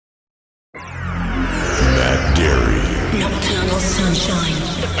Sunshine.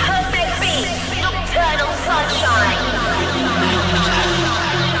 The perfect beat, Nocturnal Sunshine.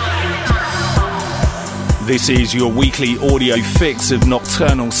 This is your weekly audio fix of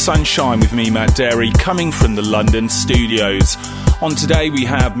Nocturnal Sunshine with me, Matt Derry, coming from the London studios. On today we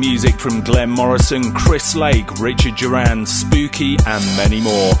have music from Glenn Morrison, Chris Lake, Richard Duran, Spooky and many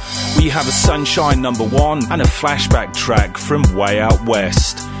more. We have a Sunshine #1 and a flashback track from Way Out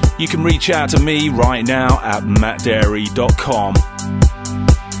West. You can reach out to me right now at mattderry.com.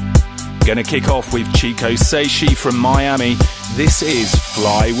 Gonna kick off with Chico Seishi from Miami. This is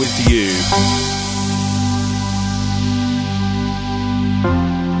Fly With You.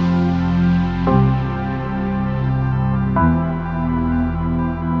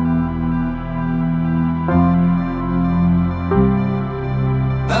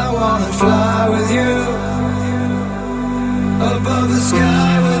 Fly with you above the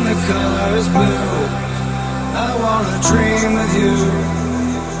sky when the color is blue. I wanna dream with you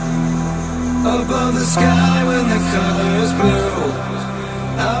above the sky when the color is blue.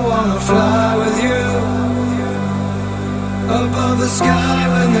 I wanna fly with you above the sky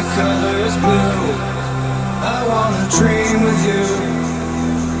when the color is blue. I wanna dream with you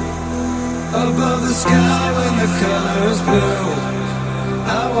above the sky when the color is blue.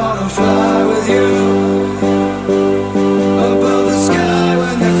 I wanna fly with you above the sky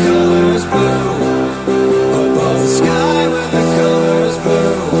when the color is blue. Above the sky when the color is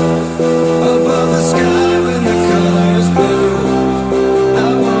blue. Above the sky when the color is blue. I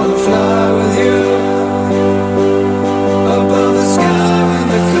wanna fly with you above the sky when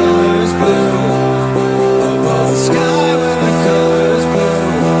the color is blue. Above the sky when the color is blue.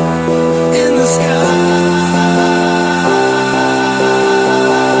 In the sky.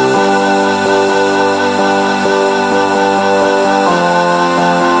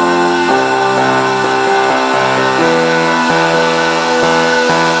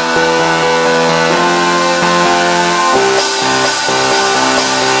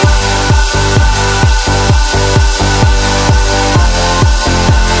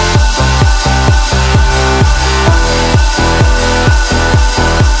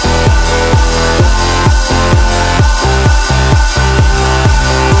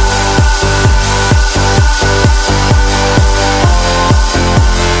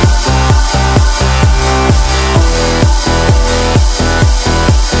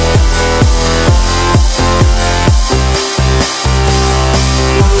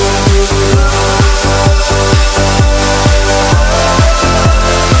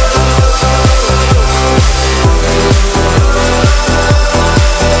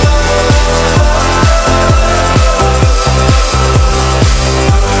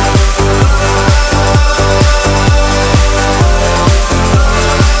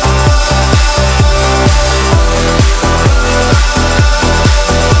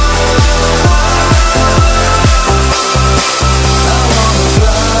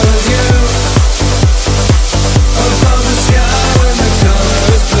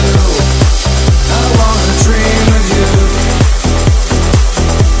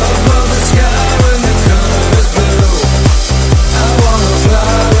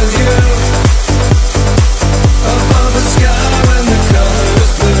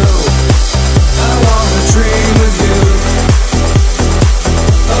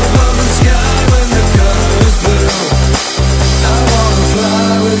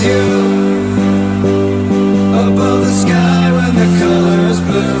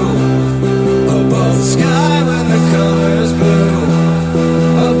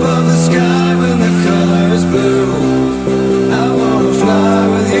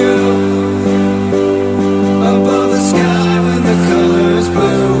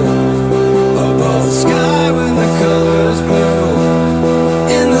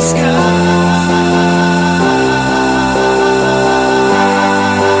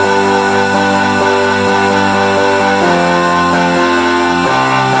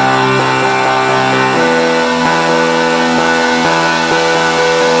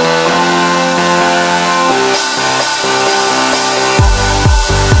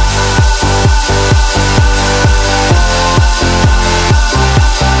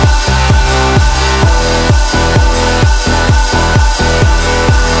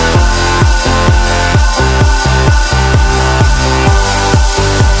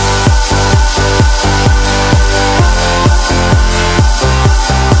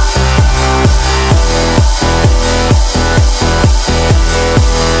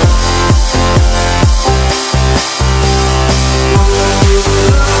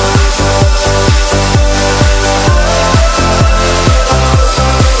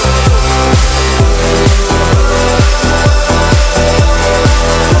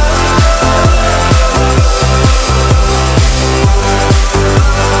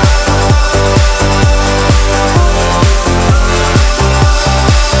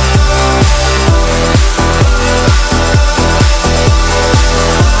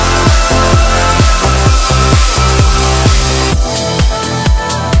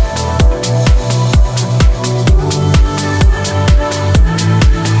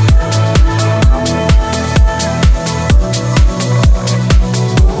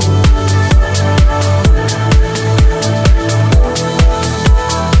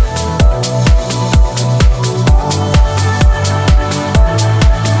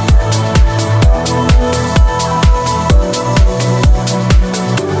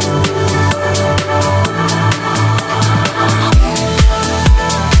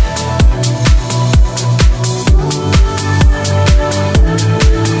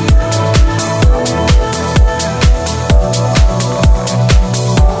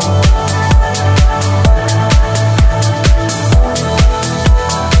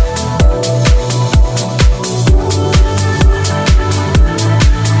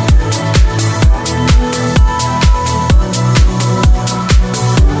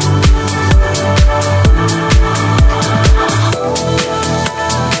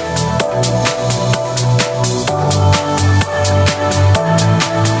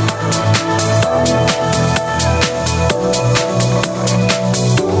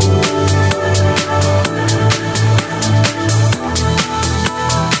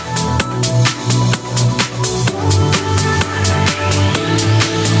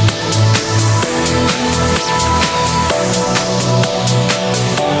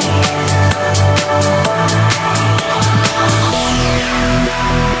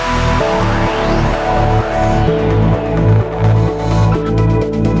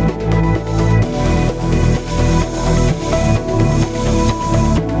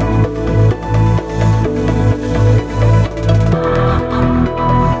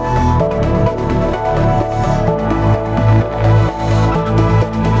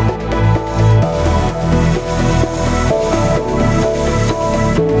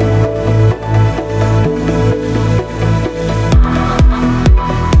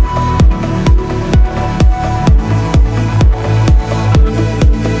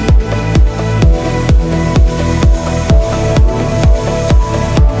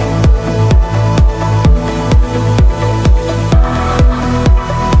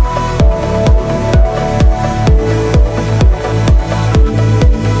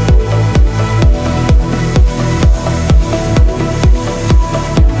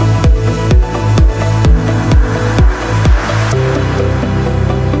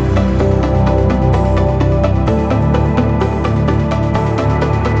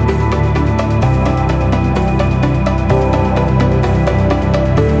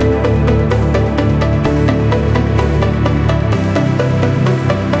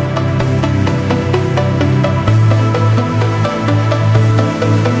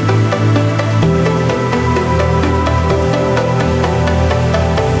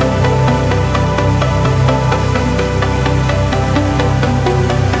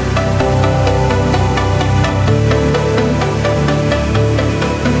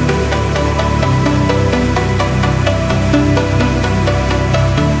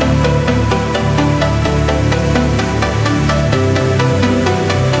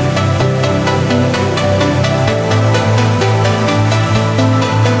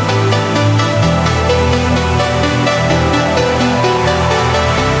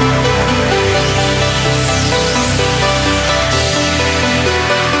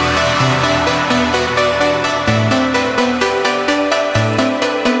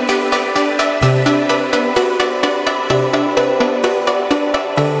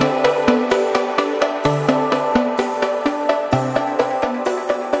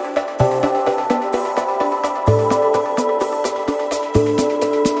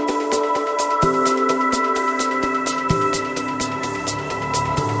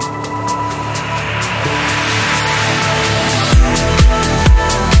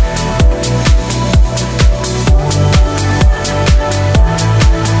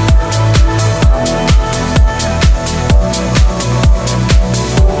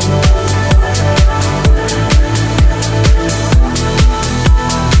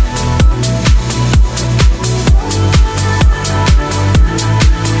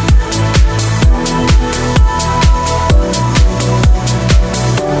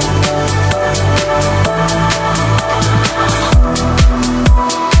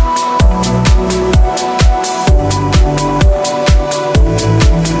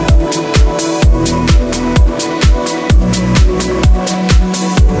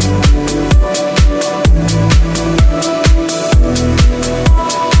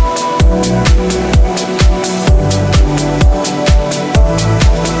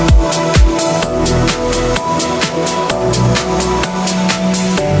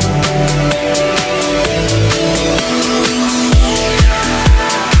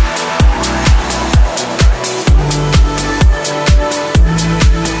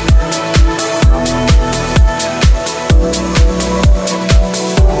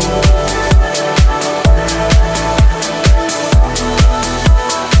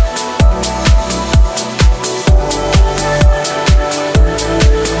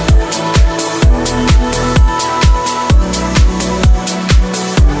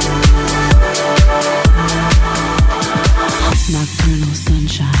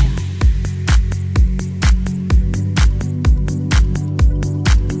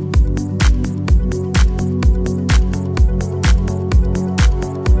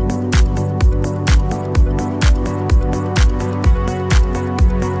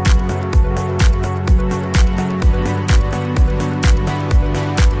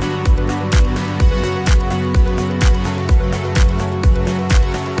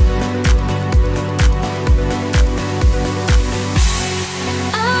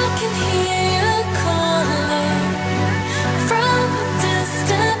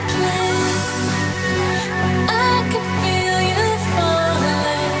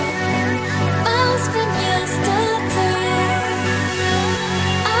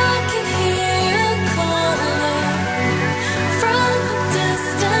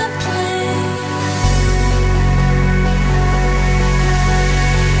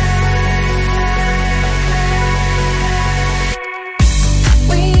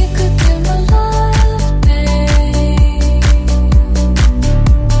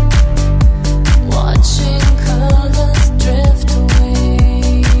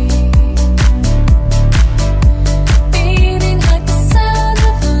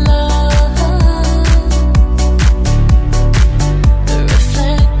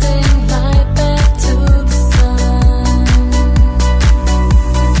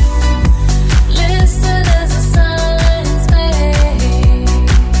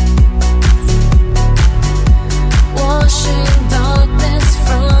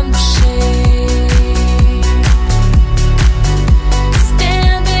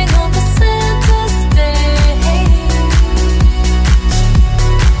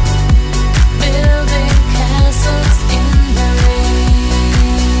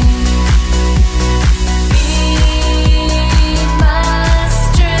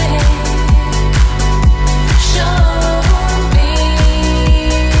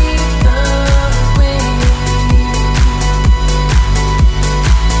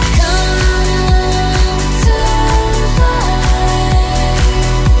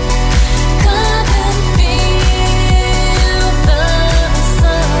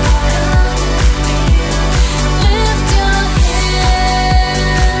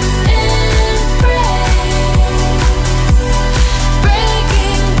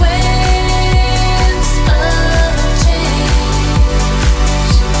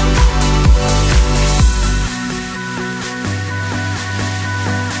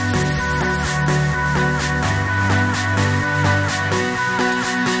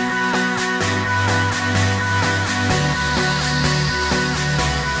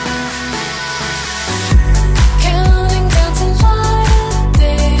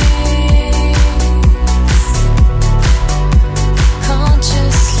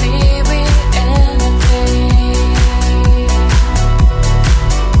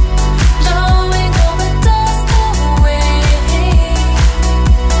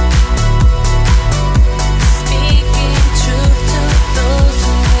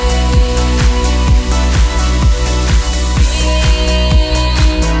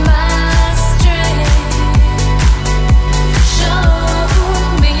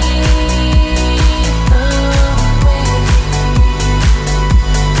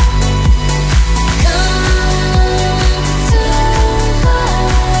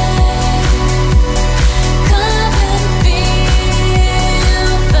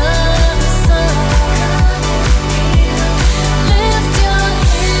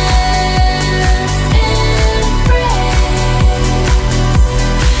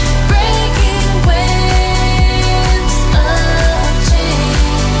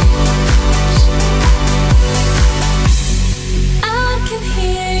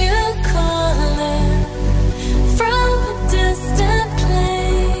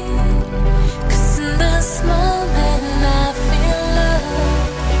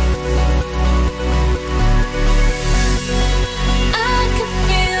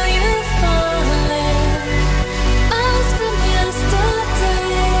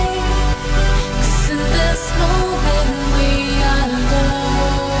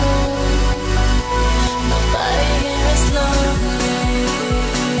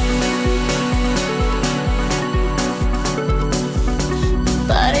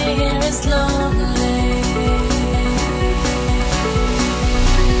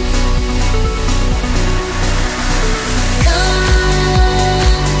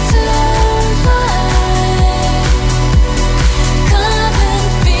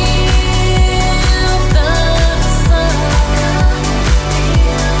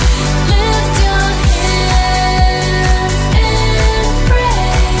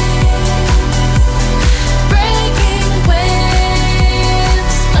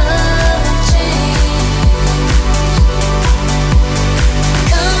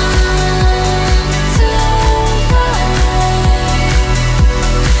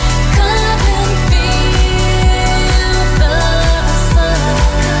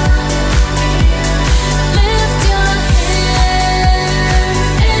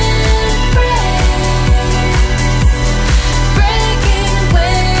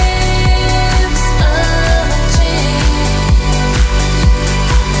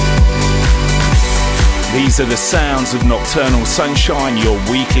 These are the sounds of Nocturnal Sunshine, your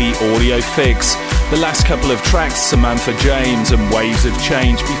weekly audio fix. The last couple of tracks, Samantha James and Waves of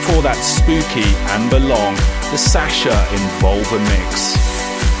Change. Before that, Spooky and Belong, the Sasha Involver mix.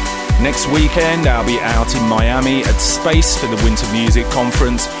 Next weekend, I'll be out in Miami at Space for the Winter Music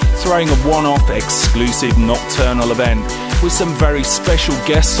Conference, throwing a one-off exclusive nocturnal event with some very special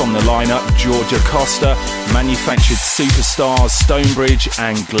guests on the lineup: Georgia Costa, Manufactured Superstars, Stonebridge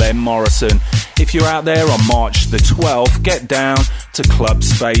and Glenn Morrison. If you're out there on March the 12th, get down to Club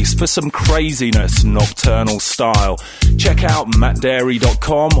Space for some craziness nocturnal style. Check out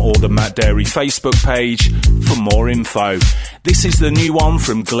mattdarey.com or the Matt Darey Facebook page for more info. This is the new one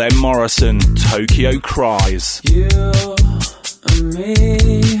from Glenn Morrison, Tokyo Cries. You and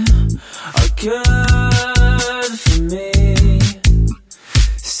me are good for me.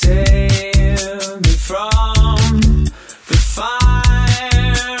 Save me from the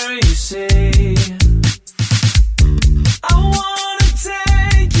fire you see. I wanna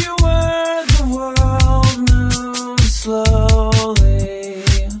take you where the world moves slowly.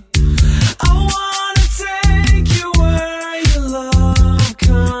 I wanna take you where your love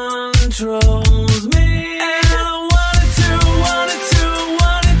controls me. And I wanted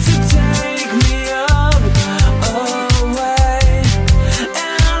to take me up away.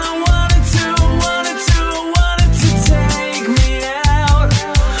 And I wanted to take me out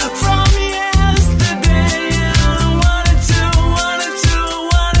from yesterday. And I wanted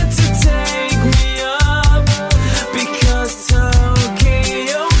to take me up, because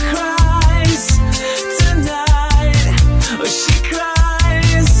Tokyo cries tonight. Oh, she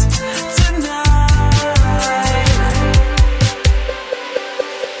cries tonight.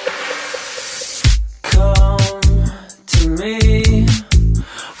 Come to me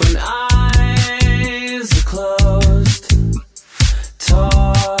when eyes are closed.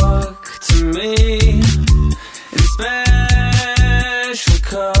 Talk to me in special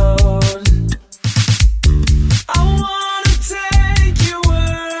code. I wanna take you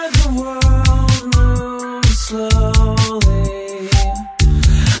where the world moves slowly.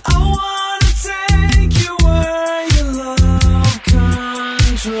 I wanna take you where your love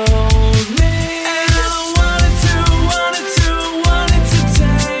controls me. And I wanted to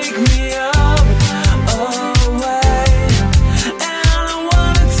take me up away. And I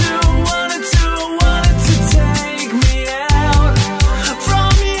wanted to take me out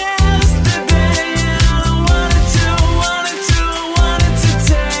from yesterday. And I wanted to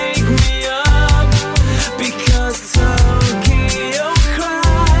take me up, because Tokyo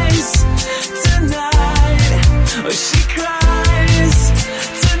cries tonight. Oh, she cries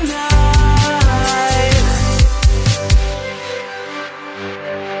tonight.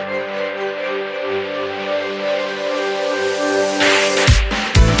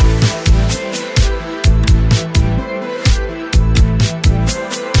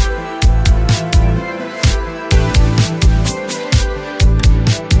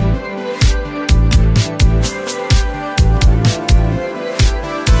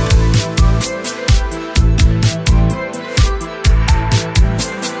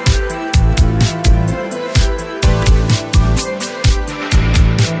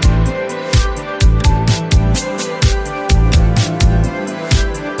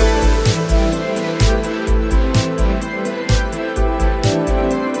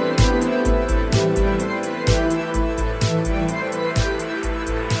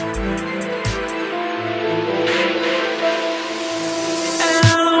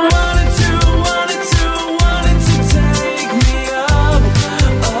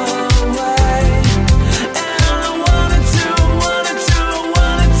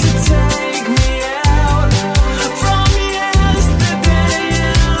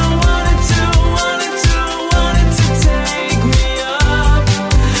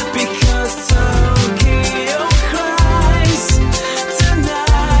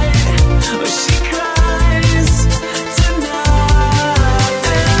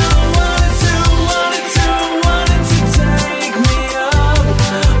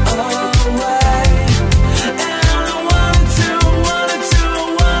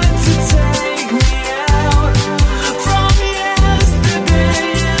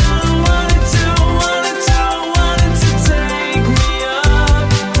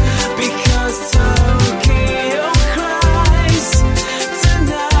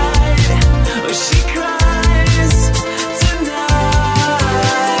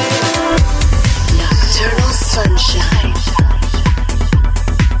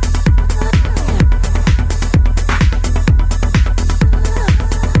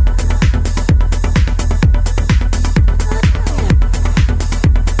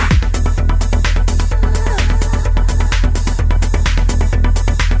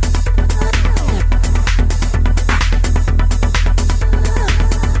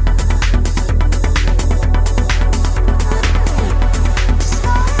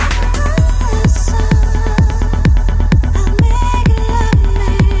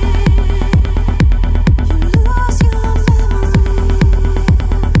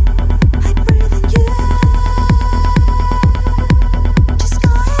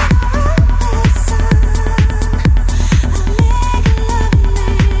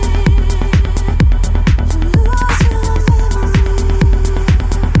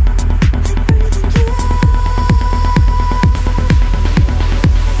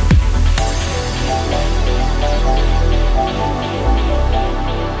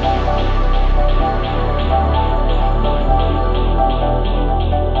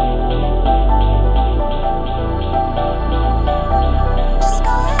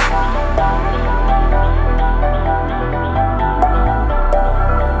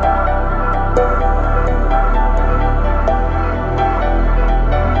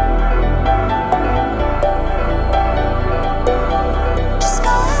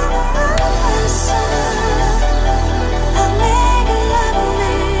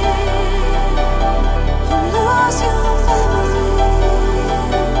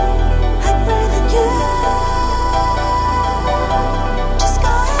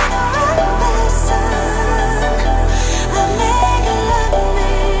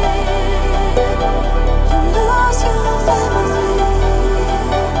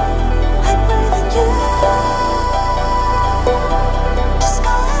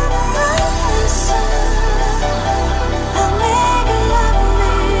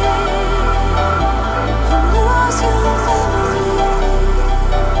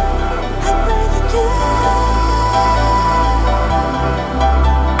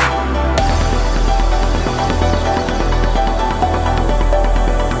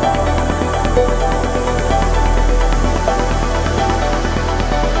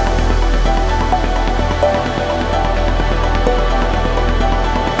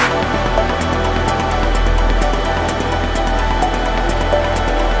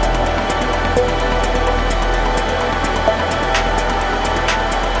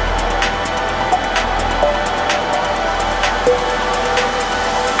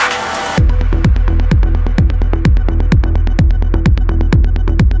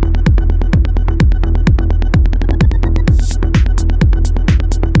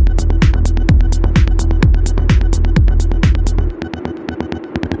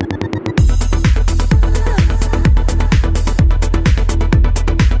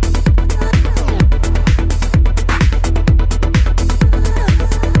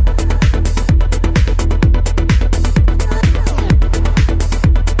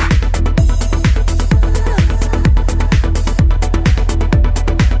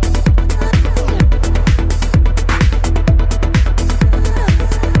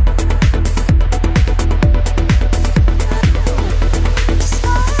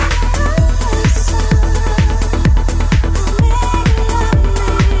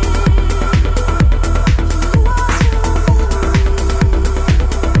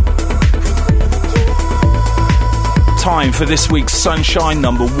 for this week's Sunshine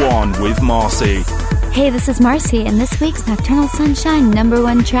number 1 with Marcy. Hey, this is Marcy, and this week's Nocturnal Sunshine number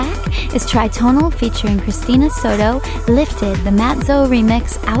 1 track is Tritonal featuring Christina Soto, Lifted, the Matt Zo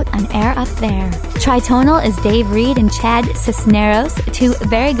remix, out on Air Up There. Tritonal is Dave Reed and Chad Cisneros, 2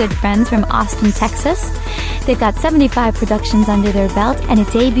 very good friends from Austin, Texas. They've got 75 productions under their belt and a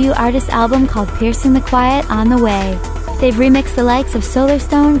debut artist album called Piercing the Quiet on the way. They've remixed the likes of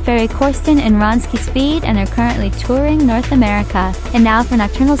Solarstone, Ferry Corsten, and Ronsky Speed and are currently touring North America. And now for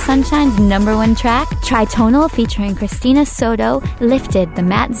Nocturnal Sunshine's number 1 track, Tritonal featuring Christina Soto, Lifted, the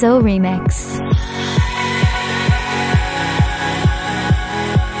Matt Zo remix.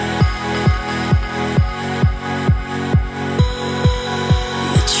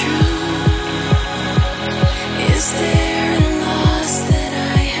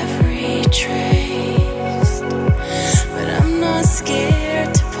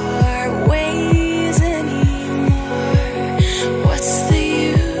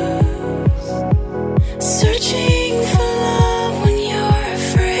 Searching for love when you're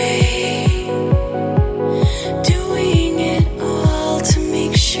afraid.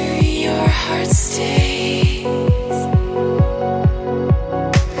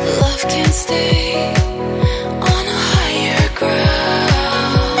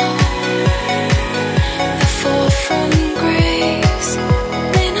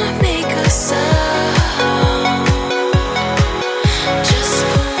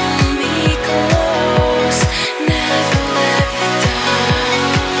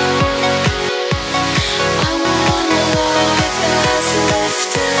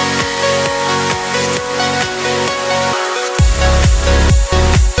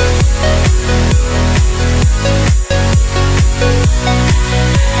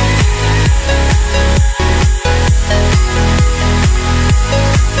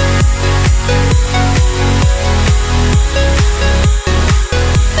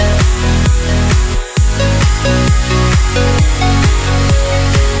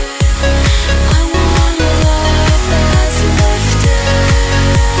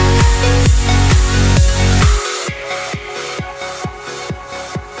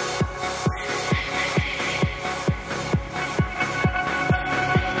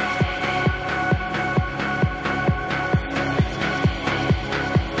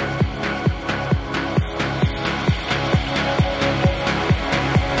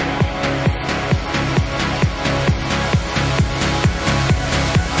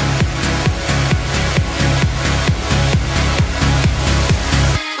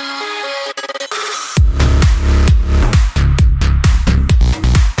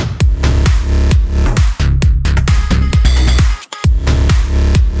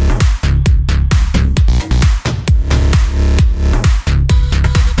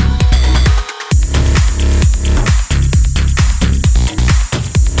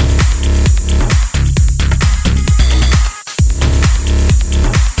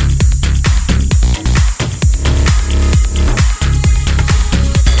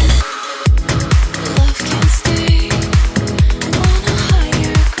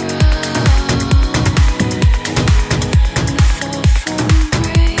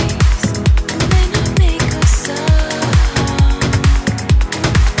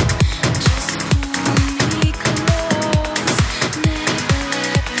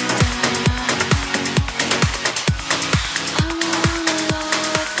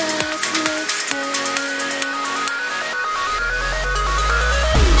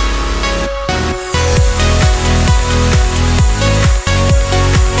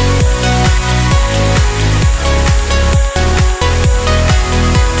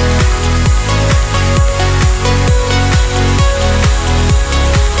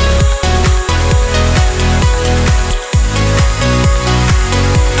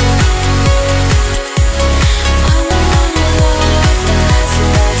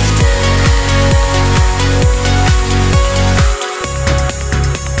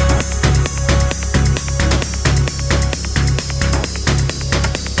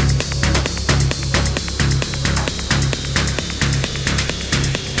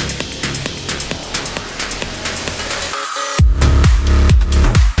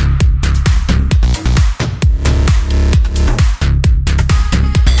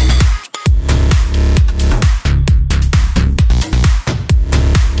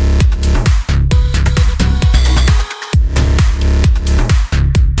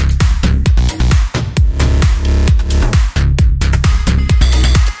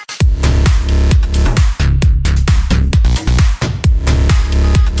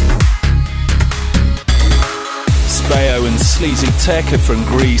 Firstly, Zuteka from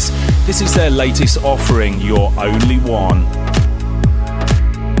Greece. This is their latest offering, You're Only One.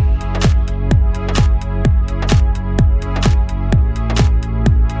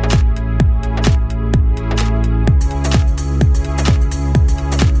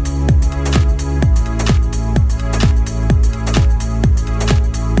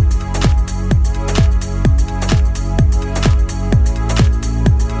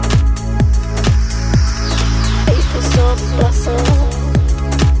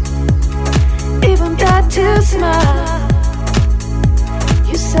 Even got to smile.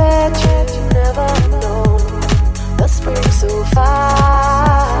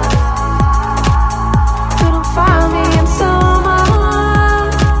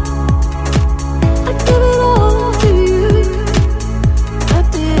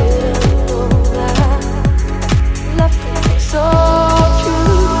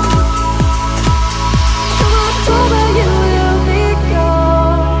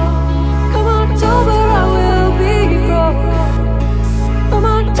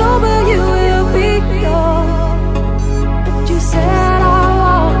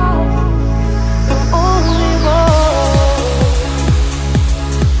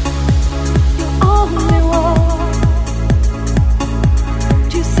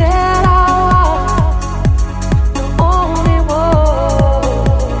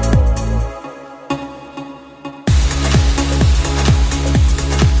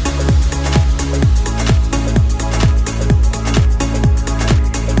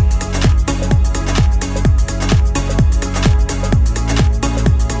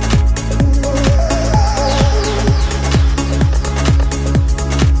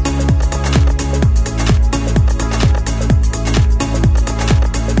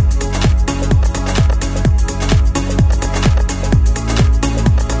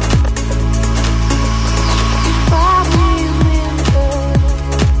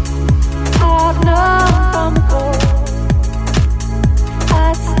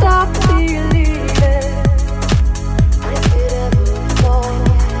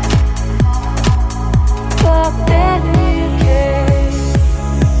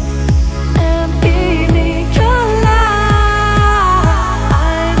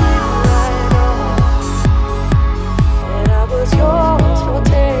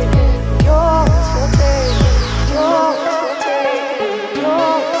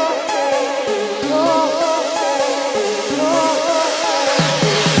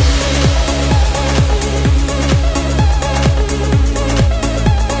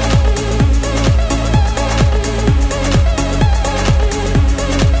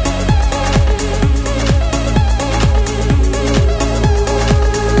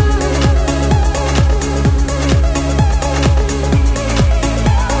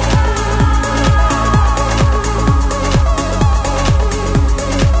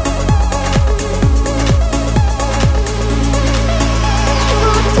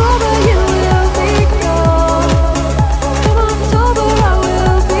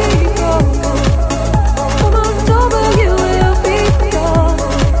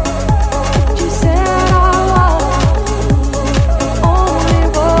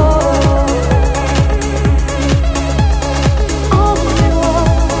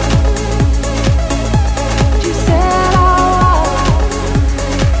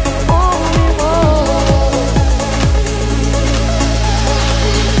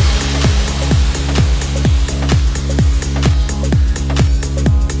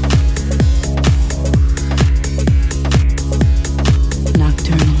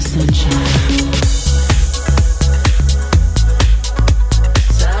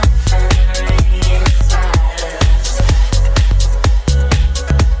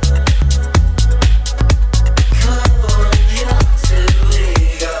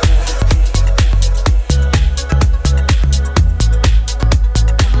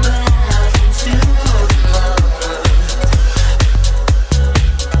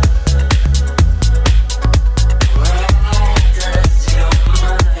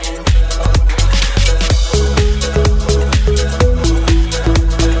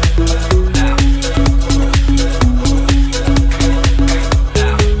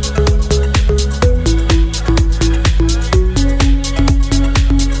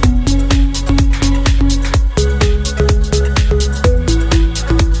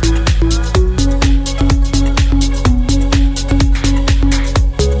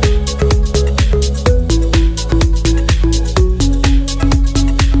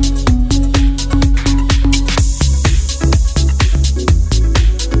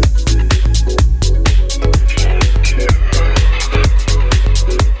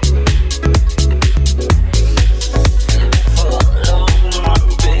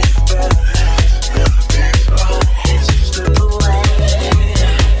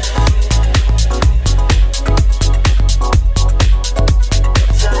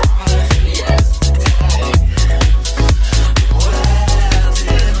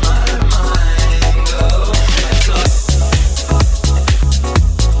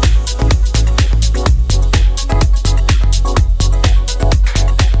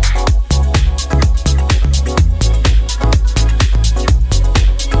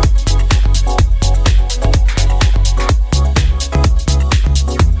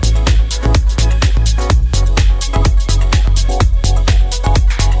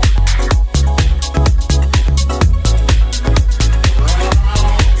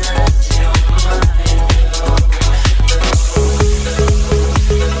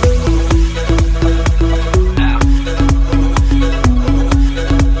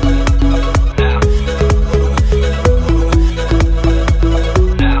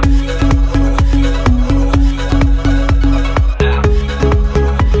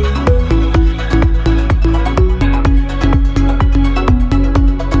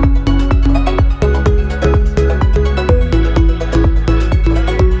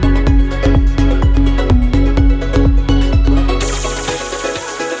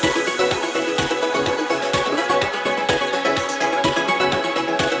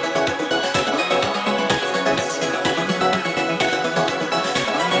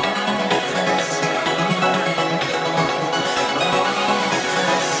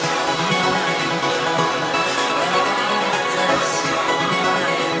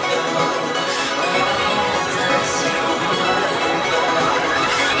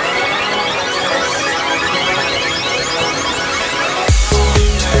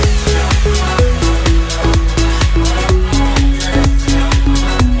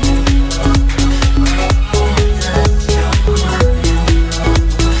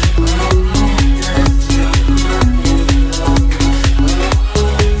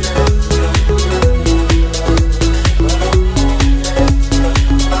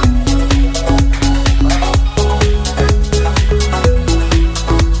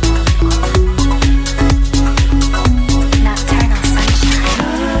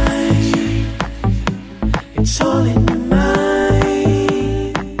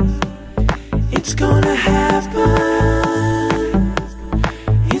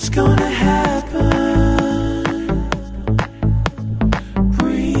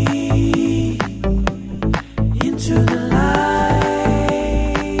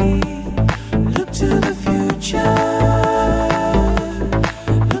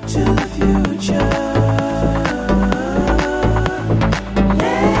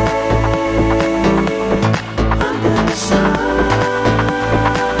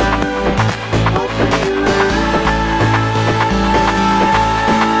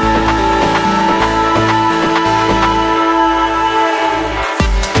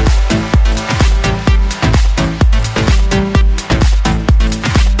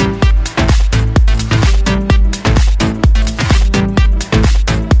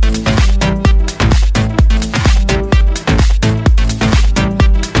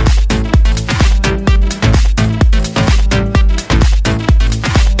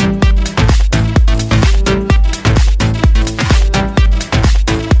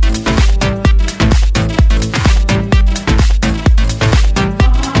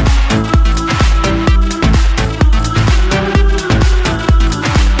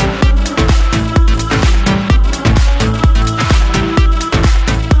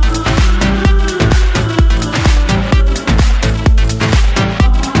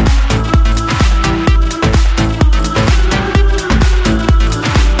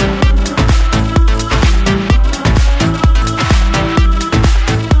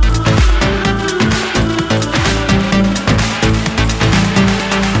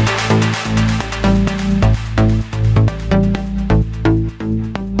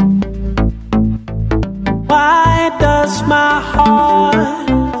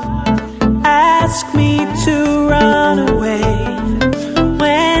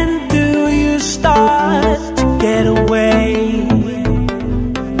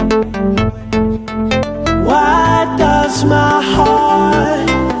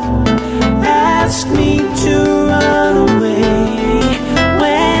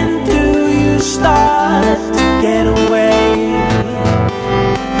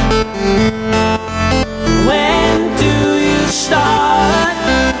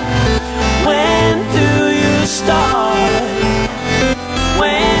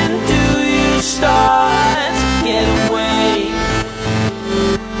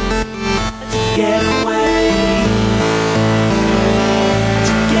 get away,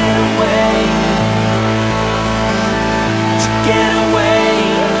 to get away, to get away.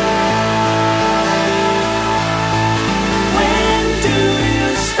 When do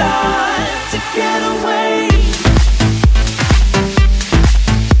you start to get away?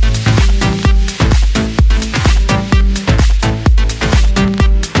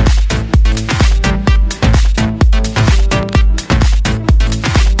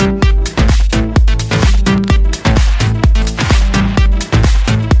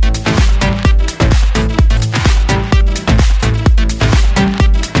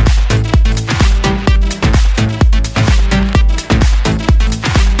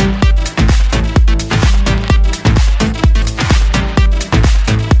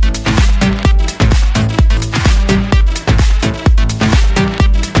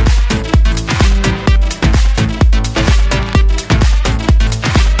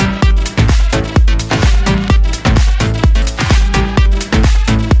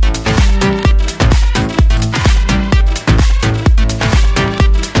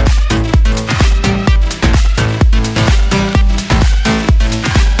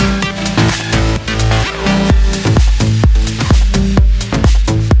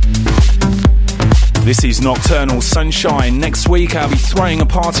 This is Nocturnal Sunshine. Next week I'll be throwing a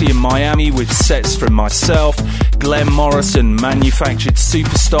party in Miami with sets from myself, Glenn Morrison, Manufactured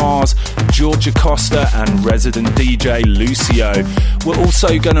Superstars, George Acosta and resident DJ Lucio. We're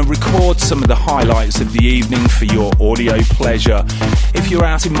also going to record some of the highlights of the evening for your audio pleasure. If you're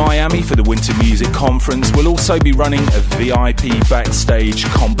out in Miami for the Winter Music Conference, we'll also be running a VIP backstage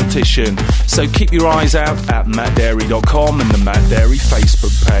competition. So keep your eyes out at mattdarey.com and the Matt Darey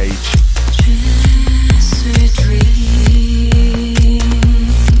Facebook page. Sweet dream.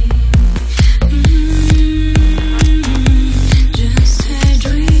 Just a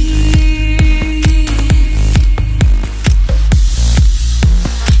dream.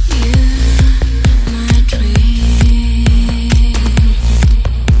 You're my dream.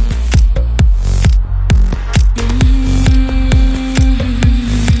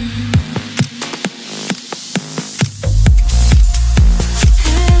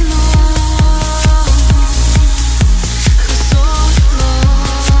 Hello.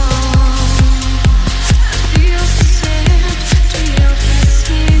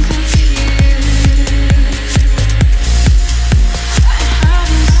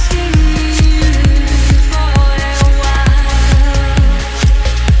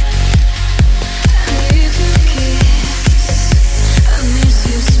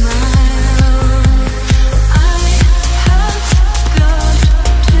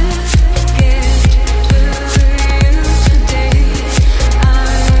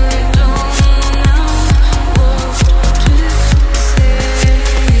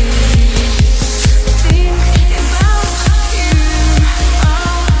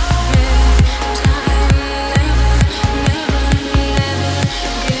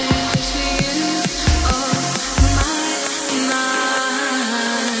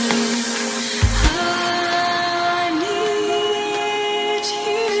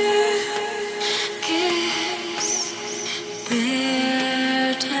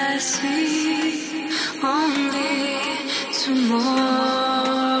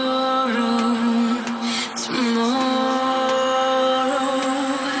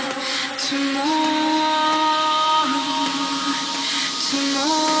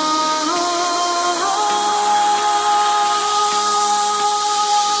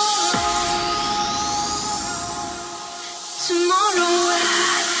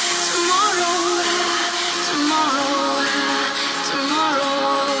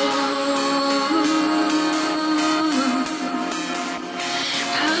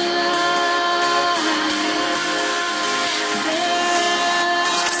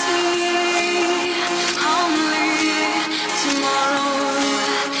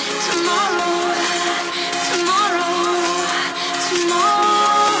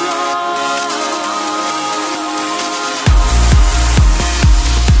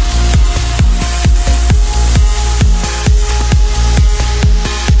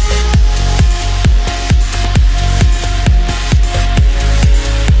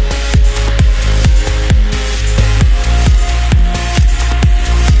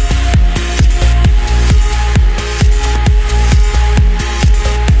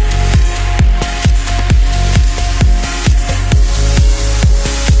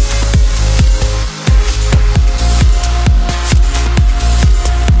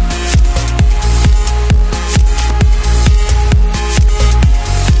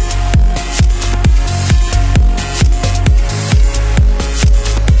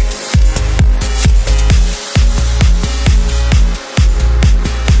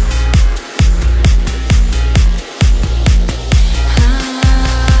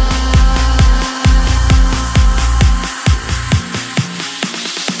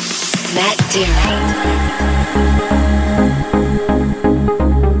 Matt Darey.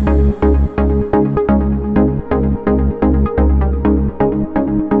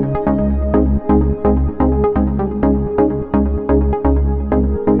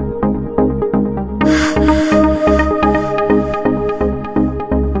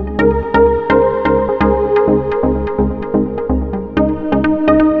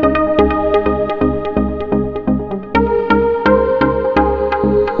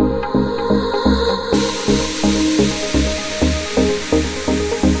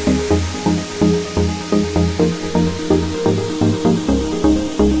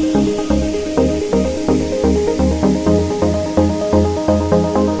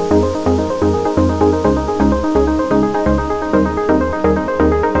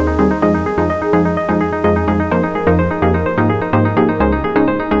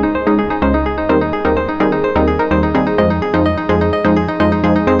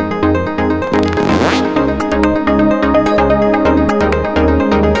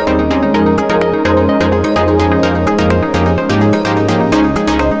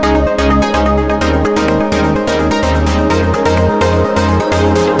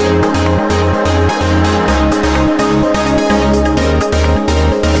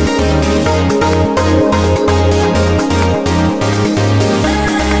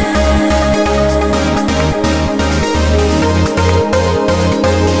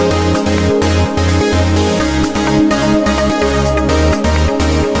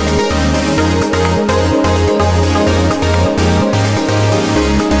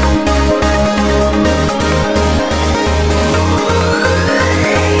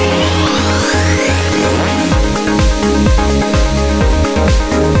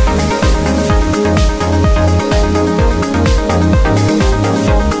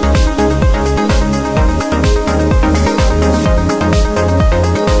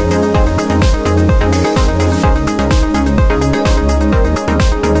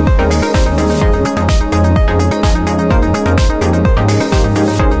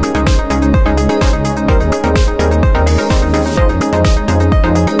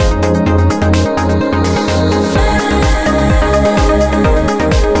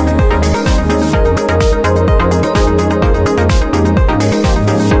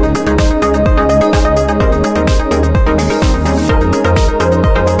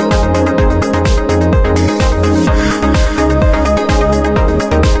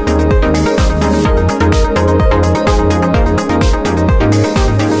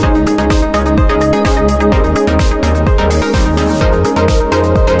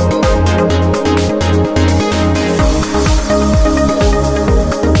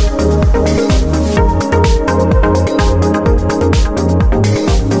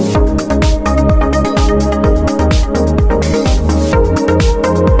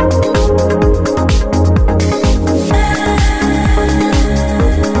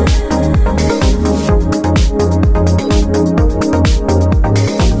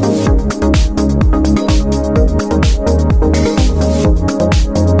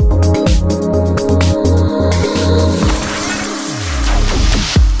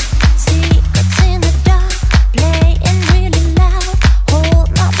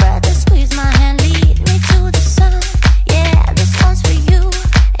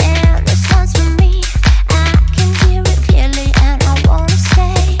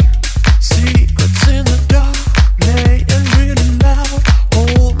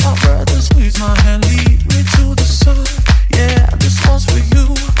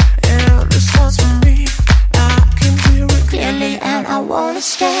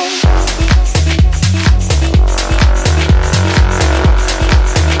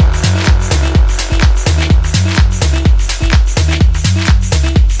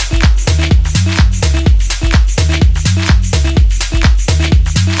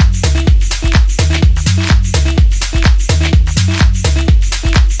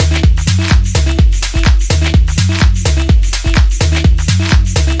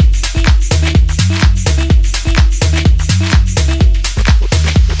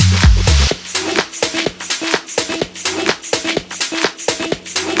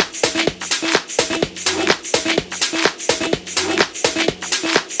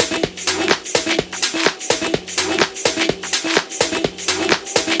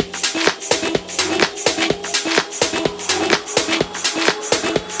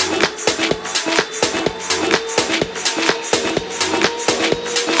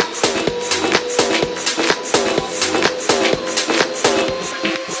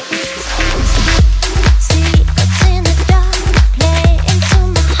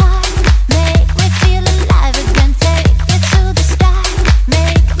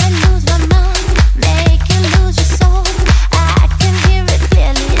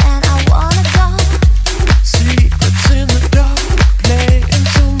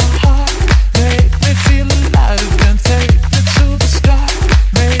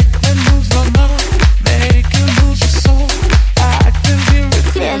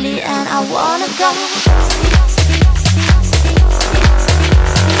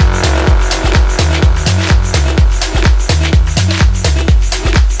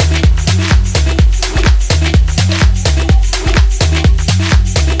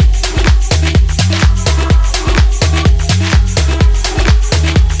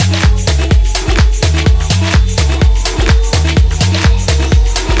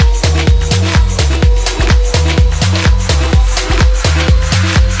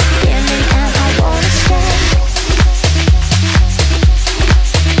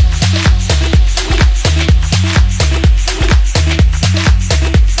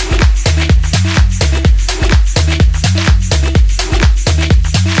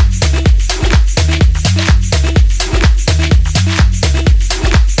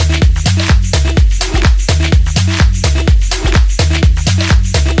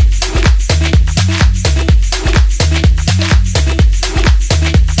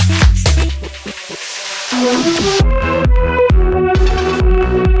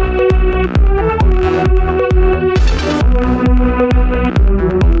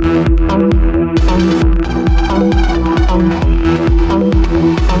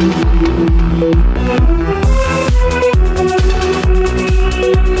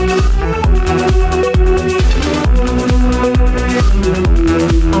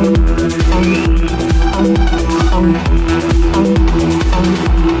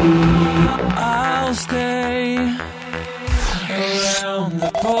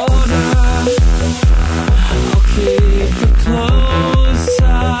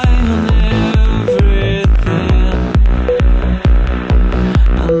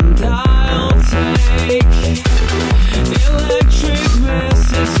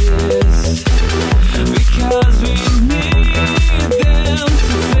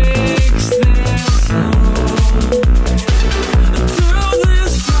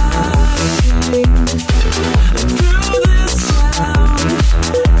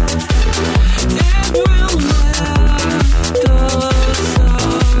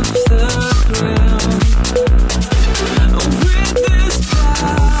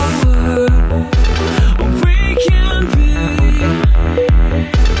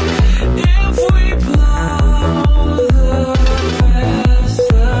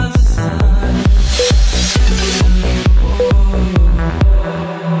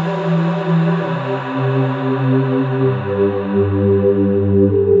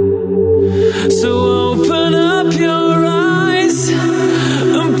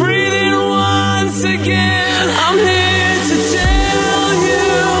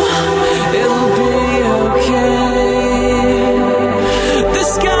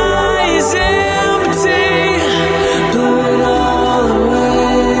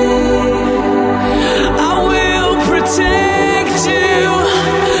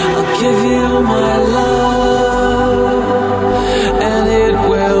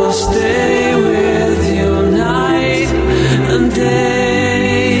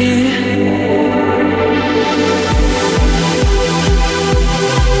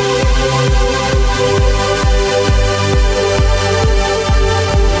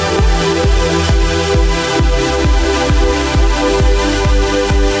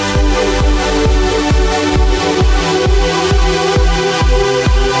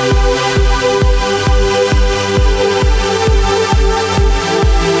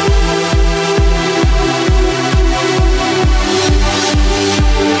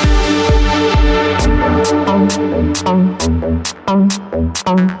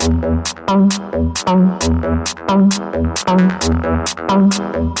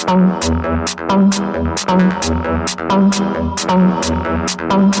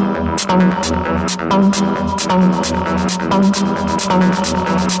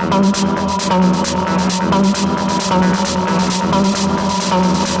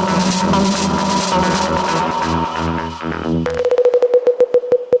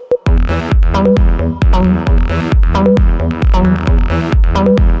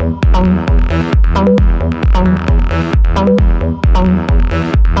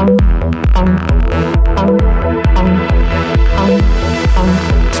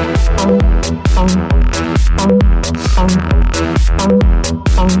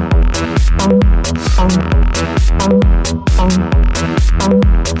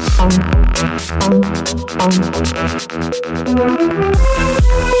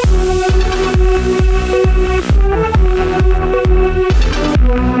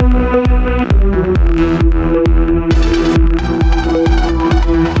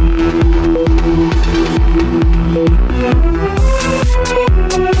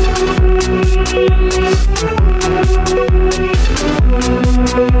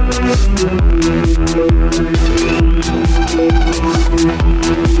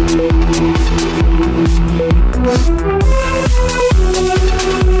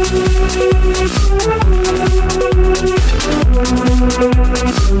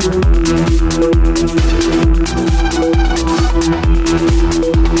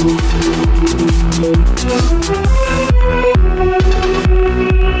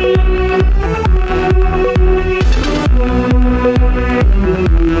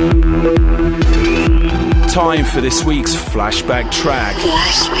 Time for this week's flashback track.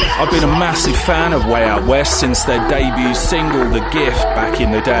 I've been a massive fan of Way Out West since their debut single The Gift back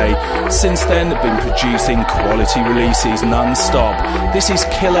in the day. Since then they've been producing quality releases non-stop. This is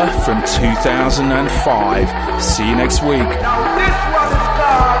Killer from 2005. See you next week.